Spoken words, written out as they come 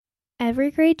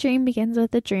Every great dream begins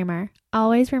with a dreamer.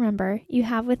 Always remember, you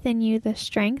have within you the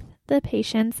strength, the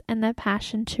patience, and the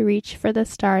passion to reach for the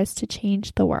stars to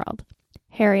change the world.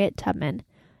 Harriet Tubman.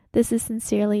 This is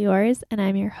Sincerely Yours, and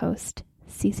I'm your host,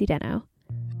 Cece Deno.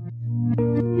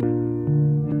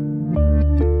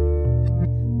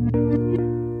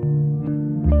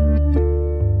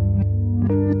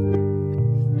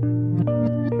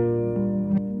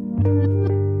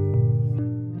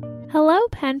 Hello,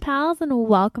 pen pals, and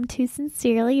welcome to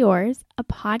Sincerely Yours, a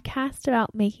podcast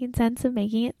about making sense of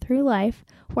making it through life,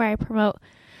 where I promote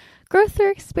growth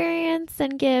through experience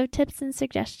and give tips and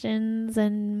suggestions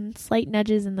and slight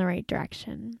nudges in the right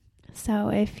direction. So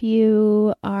if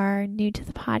you are new to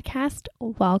the podcast,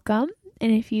 welcome.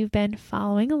 And if you've been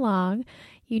following along,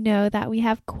 you know that we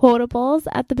have quotables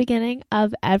at the beginning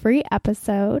of every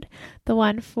episode. The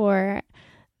one for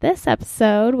this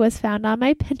episode was found on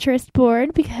my Pinterest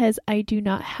board because I do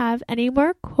not have any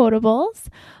more quotables,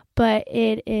 but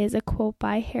it is a quote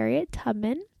by Harriet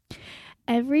Tubman.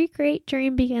 Every great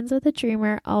dream begins with a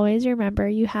dreamer. Always remember,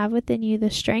 you have within you the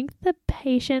strength, the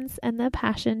patience, and the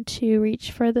passion to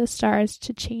reach for the stars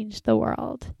to change the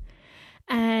world.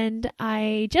 And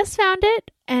I just found it,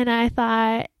 and I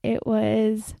thought it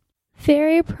was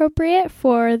very appropriate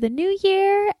for the new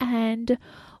year and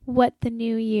what the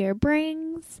new year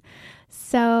brings.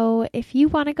 So if you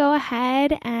want to go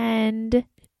ahead and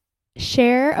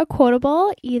share a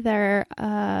quotable, either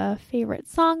a favorite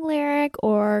song lyric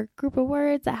or group of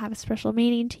words that have a special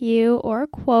meaning to you, or a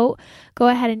quote, go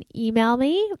ahead and email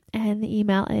me. And the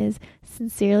email is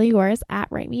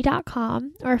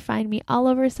sincerelyyours@writeme.com, or find me all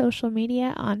over social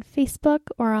media on Facebook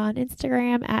or on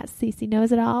Instagram at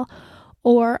CCKnowsItAll,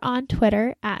 or on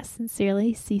Twitter at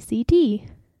sincerelyccd.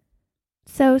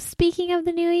 So speaking of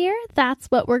the new year, that's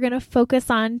what we're going to focus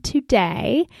on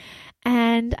today.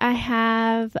 And I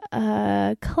have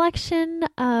a collection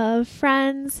of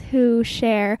friends who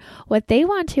share what they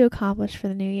want to accomplish for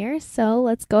the new year. So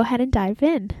let's go ahead and dive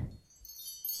in.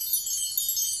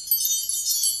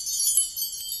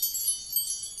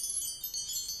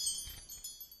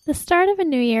 The start of a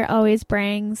new year always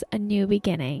brings a new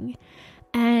beginning.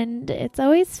 And it's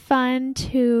always fun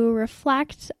to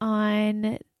reflect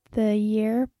on the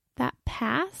year that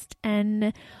passed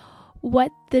and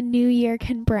what the new year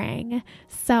can bring.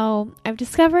 So I've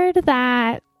discovered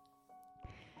that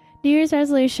New Year's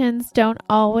resolutions don't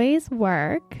always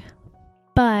work,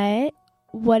 but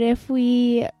what if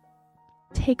we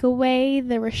take away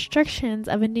the restrictions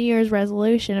of a New Year's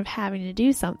resolution of having to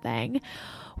do something?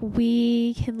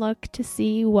 We can look to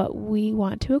see what we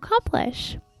want to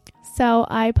accomplish. So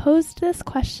I posed this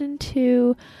question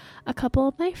to a couple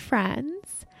of my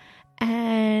friends,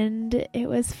 and it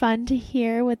was fun to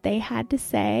hear what they had to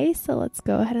say, so let's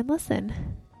go ahead and listen.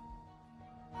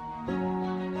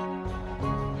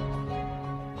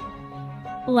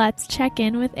 Let's check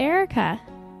in with Erica.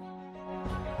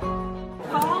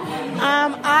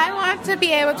 I want to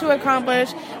be able to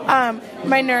accomplish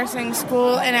my nursing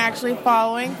school and actually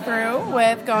following through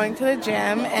with going to the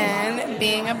gym and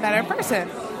being a better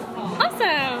person.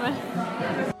 Awesome!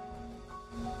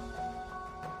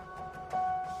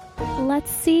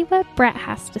 Let's see what Brett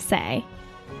has to say.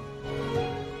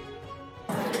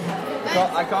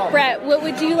 Brett, what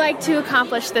would you like to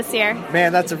accomplish this year?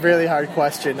 Man, that's a really hard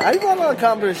question. I want to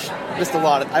accomplish just a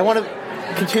lot. I want to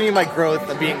continue my growth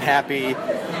of being happy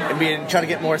and trying to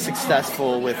get more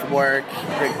successful with work,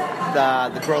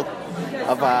 the growth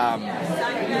of,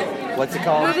 what's it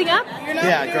called? Moving up?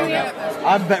 Yeah, growing up.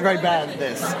 I'm very bad at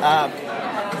this.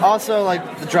 Also,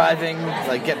 like the driving,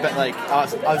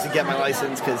 obviously get my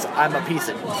license because I'm a piece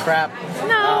of crap.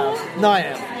 No. No, I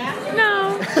am.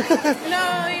 No.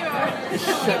 No, you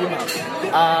Shut your mouth.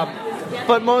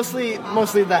 But mostly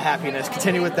the happiness.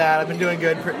 Continue with that. I've been doing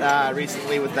good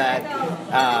recently with that.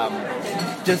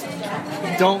 Just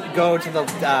don't go to the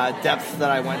depths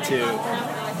that I went to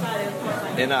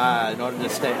in order to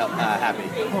stay happy.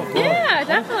 Yeah,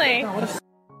 definitely.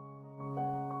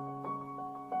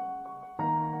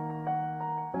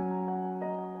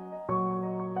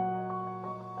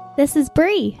 This is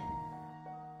Bree.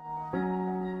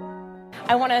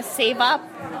 I want to save up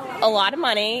a lot of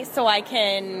money so I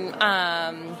can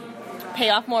pay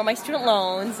off more of my student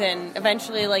loans and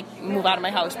eventually move out of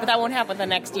my house. But that won't happen the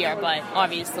next year, but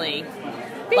obviously.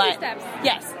 Baby steps.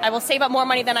 Yes, I will save up more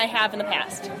money than I have in the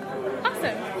past.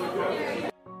 Awesome.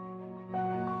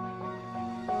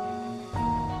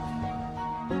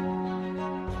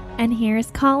 And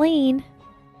here's Colleen.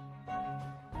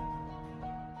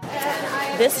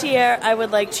 This year, I would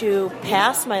like to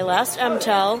pass my last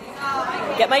MTEL,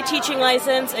 get my teaching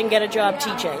license, and get a job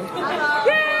teaching.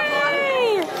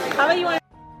 Yay! How about you want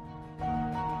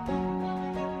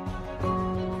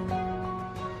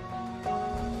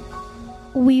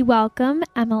We welcome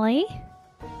Emily.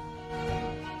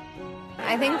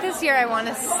 I think this year I want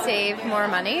to save more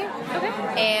money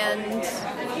and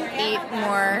eat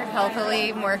more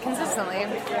healthily, more consistently.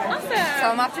 Awesome. So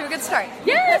I'm off to a good start.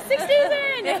 Yes, 6 days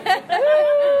in.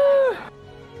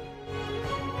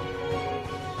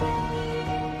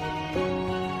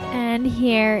 And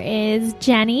here is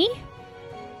Jenny.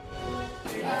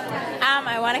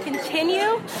 I want to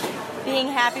continue being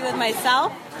happy with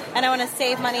myself, and I want to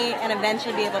save money and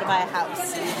eventually be able to buy a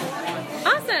house.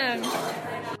 Awesome.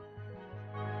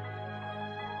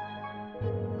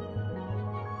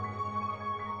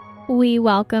 We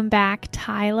welcome back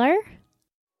Tyler.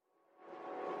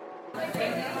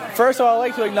 First of all, I'd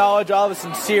like to acknowledge all the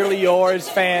Sincerely Yours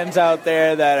fans out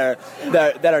there that are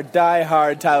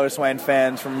diehard Tyler Swain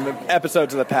fans from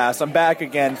episodes of the past. I'm back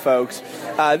again, folks.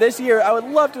 This year, I would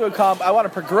love to I want to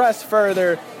progress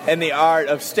further in the art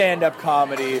of stand-up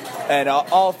comedy and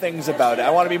all things about it.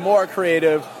 I want to be more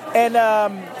creative, and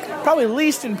probably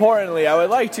least importantly, I would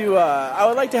like to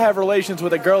have relations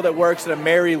with a girl that works at a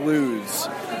Mary Lou's.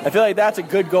 I feel like that's a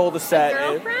good goal to set.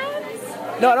 Girlfriends?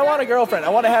 No, I don't want a girlfriend. I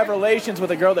want to have relations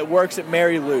with a girl that works at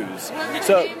Mary Lou's.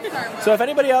 So if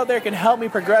anybody out there can help me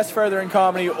progress further in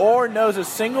comedy or knows a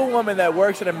single woman that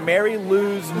works at a Mary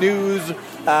Lou's News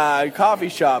coffee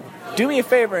shop, do me a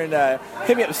favor and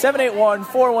hit me up,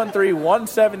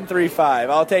 781-413-1735.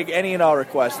 I'll take any and all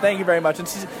requests. Thank you very much. And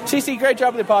CC, great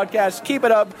job with the podcast. Keep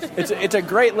it up. It's a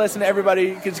great listen.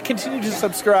 Everybody continue to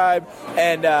subscribe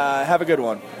and have a good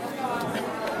one.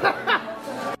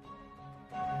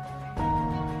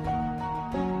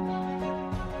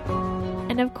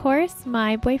 And of course,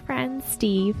 my boyfriend,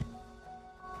 Steve.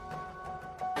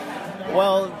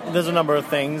 Well, there's a number of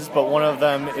things, but one of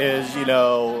them is,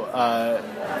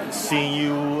 seeing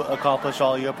you accomplish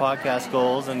all your podcast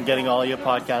goals and getting all your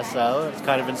podcasts out. It's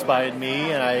kind of inspired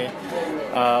me, and I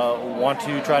want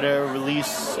to try to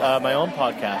release my own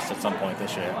podcast at some point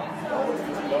this year.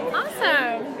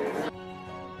 Awesome.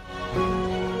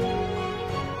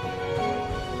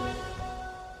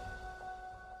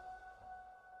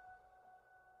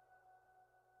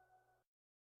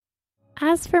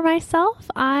 As for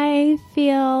myself, I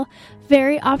feel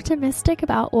very optimistic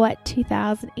about what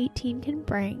 2018 can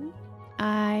bring.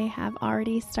 I have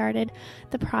already started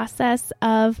the process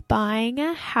of buying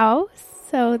a house,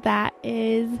 so that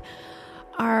is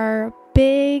our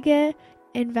big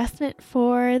investment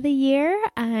for the year,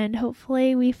 and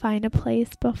hopefully we find a place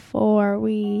before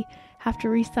we have to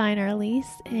re-sign our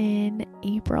lease in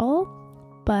April.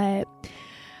 But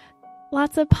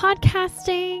lots of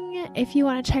podcasting. If you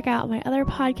want to check out my other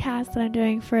podcast that I'm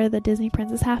doing for the Disney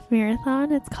Princess Half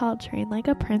Marathon, it's called Train Like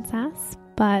a Princess.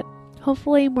 But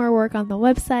hopefully more work on the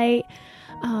website.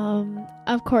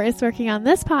 Of course, working on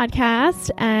this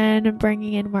podcast and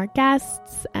bringing in more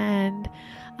guests and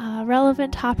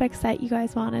relevant topics that you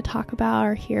guys want to talk about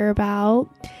or hear about.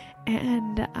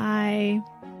 And I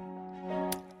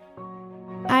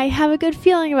have a good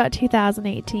feeling about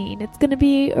 2018. It's going to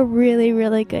be a really,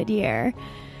 really good year.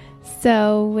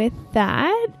 So with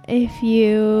that, if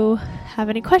you have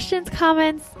any questions,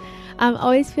 comments,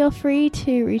 always feel free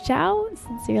to reach out.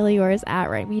 Sincerely yours at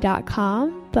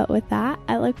writeme.com. But with that,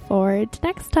 I look forward to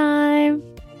next time.